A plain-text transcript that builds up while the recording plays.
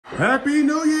Happy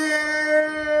New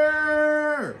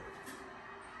Year!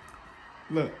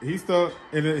 Look, he's stuck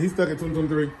at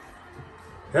 2023.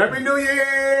 Happy New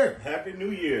Year! Happy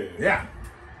New Year. Yeah.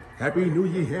 Happy New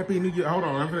Year, Happy New Year. Hold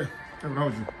on, I'm gonna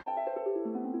hold you.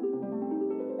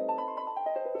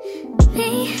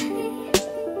 Me,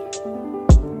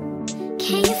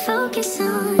 can you focus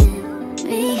on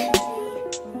me?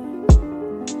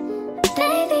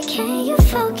 Baby, can you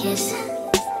focus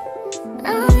on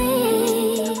me?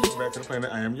 Back to the planet.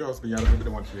 I am yours, but y'all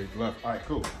don't want you to love. All right,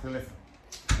 cool. So listen.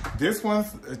 This one's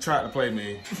tried to play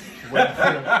me.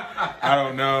 I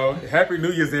don't know. Happy New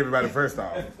Year's to everybody, first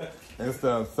off, and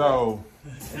stuff. So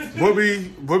what we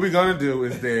gonna do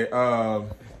is that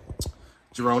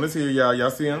Jerome is here, y'all. Y'all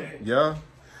see him? Yeah.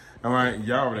 All right,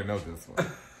 y'all already know this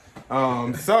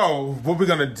one. So what we're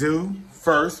gonna do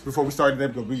first, before we start,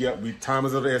 because we time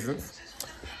is of the essence.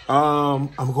 I'm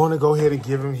gonna go ahead and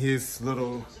give him his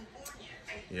little,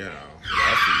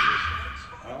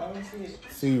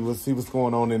 see what's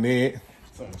going on in there.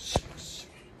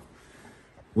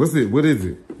 What's it? What is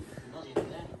it?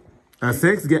 A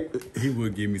sex game. He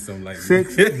would give me something like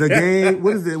sex. The game.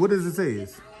 What is it? What does it say?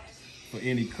 For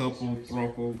any couple,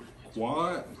 throuple,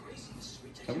 quad.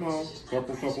 Come on,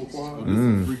 couple, quad. This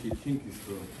is freaky, kinky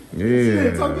stuff.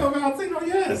 Yeah. Talking about Tino,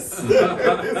 yes.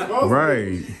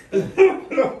 Right.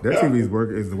 That TV's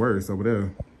work is the worst over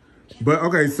there. But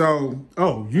okay, so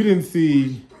you didn't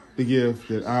see the gift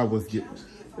that I was given.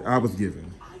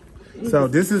 So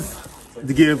this is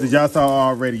the gift that y'all saw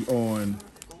already on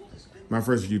my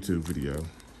first YouTube video.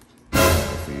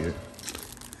 See it.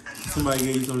 Somebody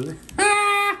gave you something.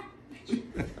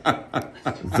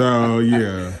 So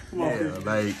yeah.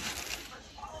 Like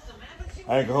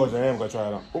I ain't gonna hold you. I am gonna try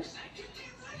it on. Oh.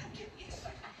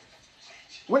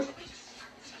 What?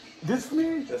 This for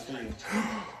me? That's for you.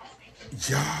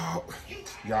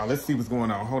 Y'all, let's see what's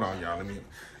going on. Hold on, y'all. Let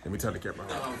me turn the camera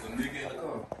on.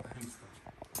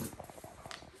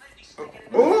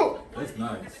 Oh, that's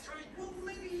nice.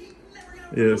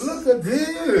 Yes. Look at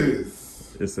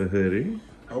this. It's a hoodie.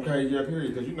 Okay, yeah,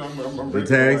 period. Because you know I'm The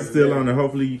tag's still on it.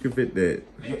 Hopefully you can fit that.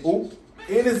 Oh,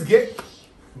 and it's guess.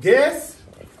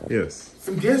 Yes.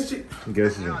 Some guess shit.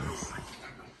 Guess jeans.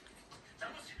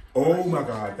 Oh my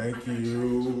God! Thank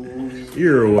you.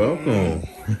 You're welcome.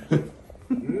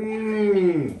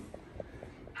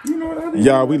 You know what I mean?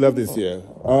 Yeah, we love this here.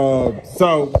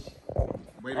 So, all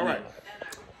right.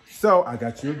 So I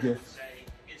got you a gift.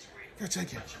 Got you a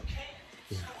gift.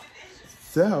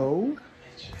 So,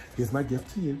 here's my gift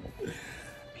to you.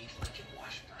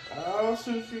 Oh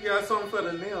shoot, you got something for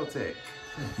the nail tech.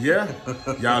 Yeah.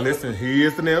 Y'all listen,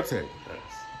 here's the nail tech.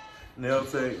 Nail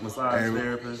tech, massage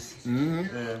therapist.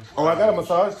 Mm-hmm. Yeah. Oh, I got a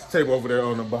massage table over there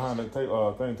on the behind the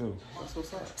thing too. That's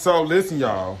what's up. So listen,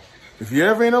 y'all. If you're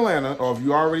ever in Atlanta, or if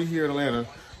you're already here in Atlanta,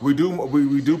 we do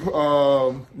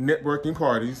networking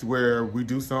parties where we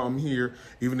do something here,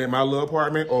 even in my little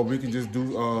apartment, or we can just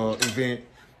do a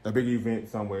big event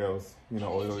somewhere else. You know,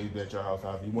 or either at your house,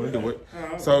 however you want to do it.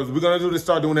 So we're gonna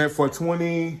start doing that for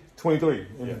 2023.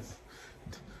 Yes.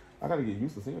 I gotta get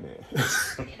used to seeing that.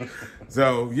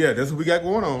 So yeah, that's what we got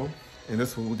going on, and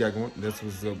that's what we got going.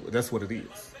 That's what it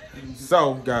is.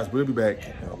 So guys, we'll be back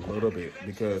in a little bit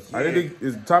because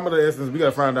it's time of the essence. We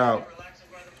gotta find out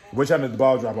which channel the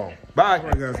ball drop on. Bye. All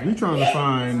right, guys, we trying to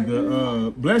find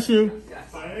the bless you.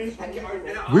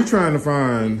 We trying to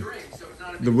find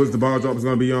what the ball drop is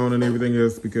gonna be on and everything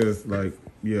else because a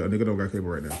nigga don't got cable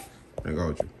right now. I ain't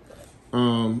gonna hold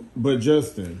you. But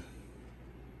Justin.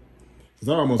 Cause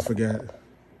I almost forgot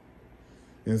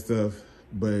and stuff,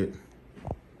 but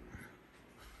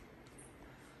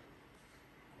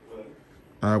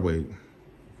I wait.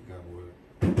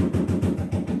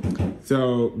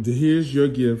 So here's your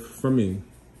gift from me.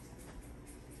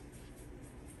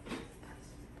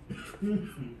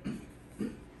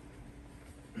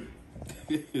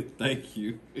 Thank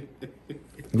you.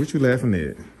 What you laughing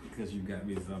at? Because you got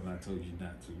me something I told you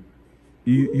not to.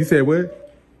 You said what?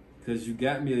 Because you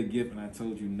got me a gift and I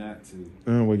told you not to.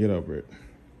 Well, get over it.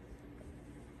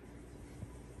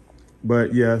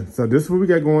 But yeah, so this is what we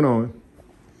got going on.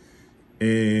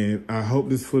 And I hope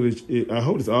this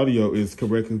audio is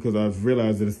correct because I've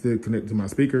realized that it's still connected to my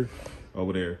speaker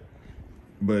over there.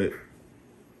 But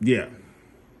yeah.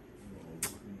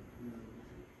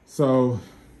 So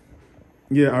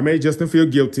yeah, I made Justin feel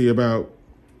guilty about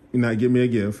not giving me a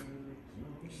gift.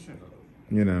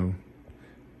 You know.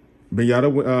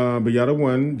 Benyata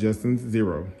 1, Justin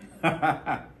 0.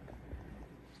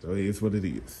 So it's what it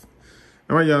is.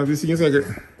 All right, y'all. See you in a second.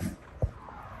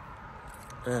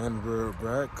 And we're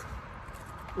back.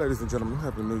 Ladies and gentlemen,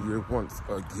 Happy New Year once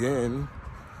again.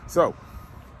 So,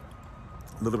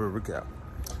 little bit of recap.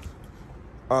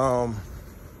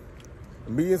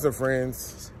 Me and some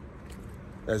friends,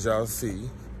 as y'all see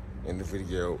in the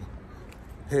video,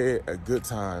 had a good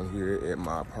time here at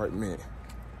my apartment.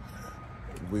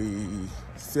 We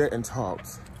sat and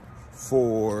talked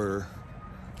for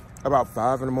about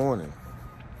 5 in the morning.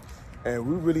 And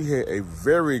we really had a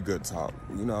very good talk.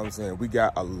 You know what I'm saying? We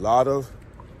got a lot of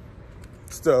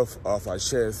stuff off our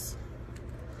chest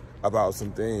about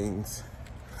some things.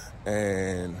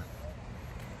 And,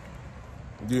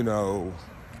 you know,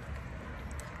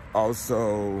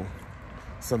 also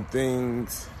some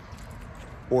things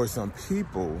or some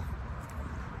people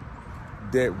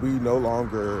that we no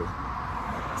longer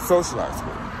socialize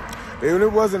with. And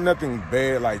it wasn't nothing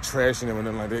bad like trashing them or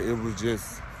nothing like that. It was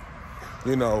just,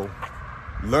 you know,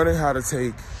 learning how to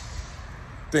take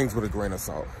things with a grain of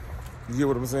salt. You get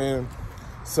what I'm saying?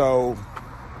 So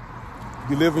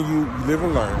you live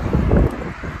and learn.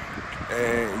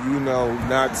 And you know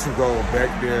not to go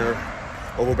back there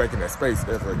or go back in that space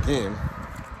ever again.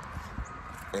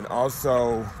 And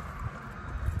also,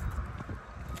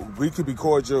 we could be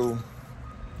cordial,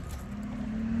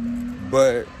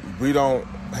 but we don't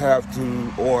have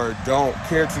to or don't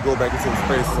care to go back into the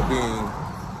space of being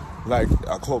like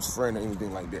a close friend or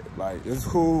anything like that. Like, it's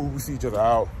cool, we see each other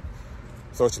out,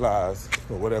 socialize,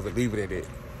 or whatever, leave it at it.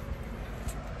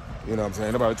 You know what I'm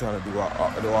saying? Nobody trying to do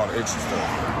all the extra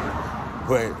stuff.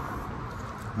 But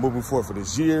moving forward for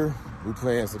this year, we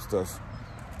plan some stuff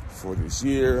for this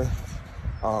year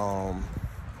to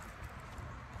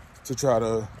try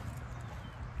to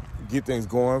get things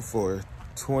going for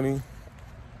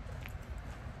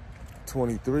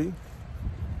 2023.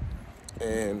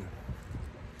 And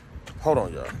hold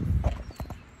on, y'all.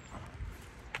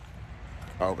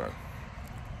 Okay.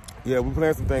 Yeah, we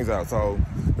planned some things out. So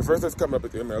the first that's coming up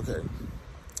at the MLK.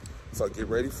 So get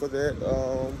ready for that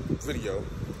video.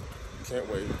 Can't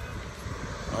wait.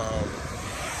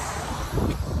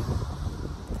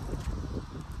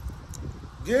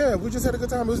 Yeah, we just had a good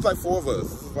time. It was like 4 of us.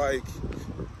 It was like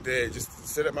that, just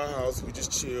sit at my house. We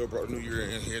just chill, brought New Year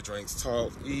in here, drinks,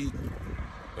 talk, eat.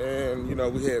 And you know,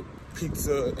 we had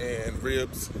pizza and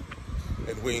ribs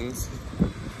and wings.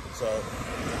 So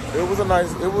it was a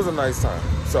nice time.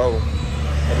 So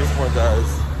at this point, guys,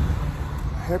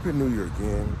 Happy New Year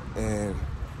again, and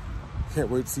can't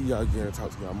wait to see y'all again and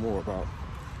talk to y'all more about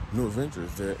new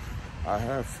adventures that I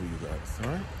have for you guys. All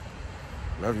right,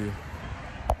 love you.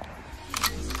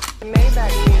 Can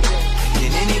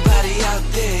anybody out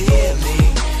there hear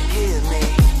me? Hear me?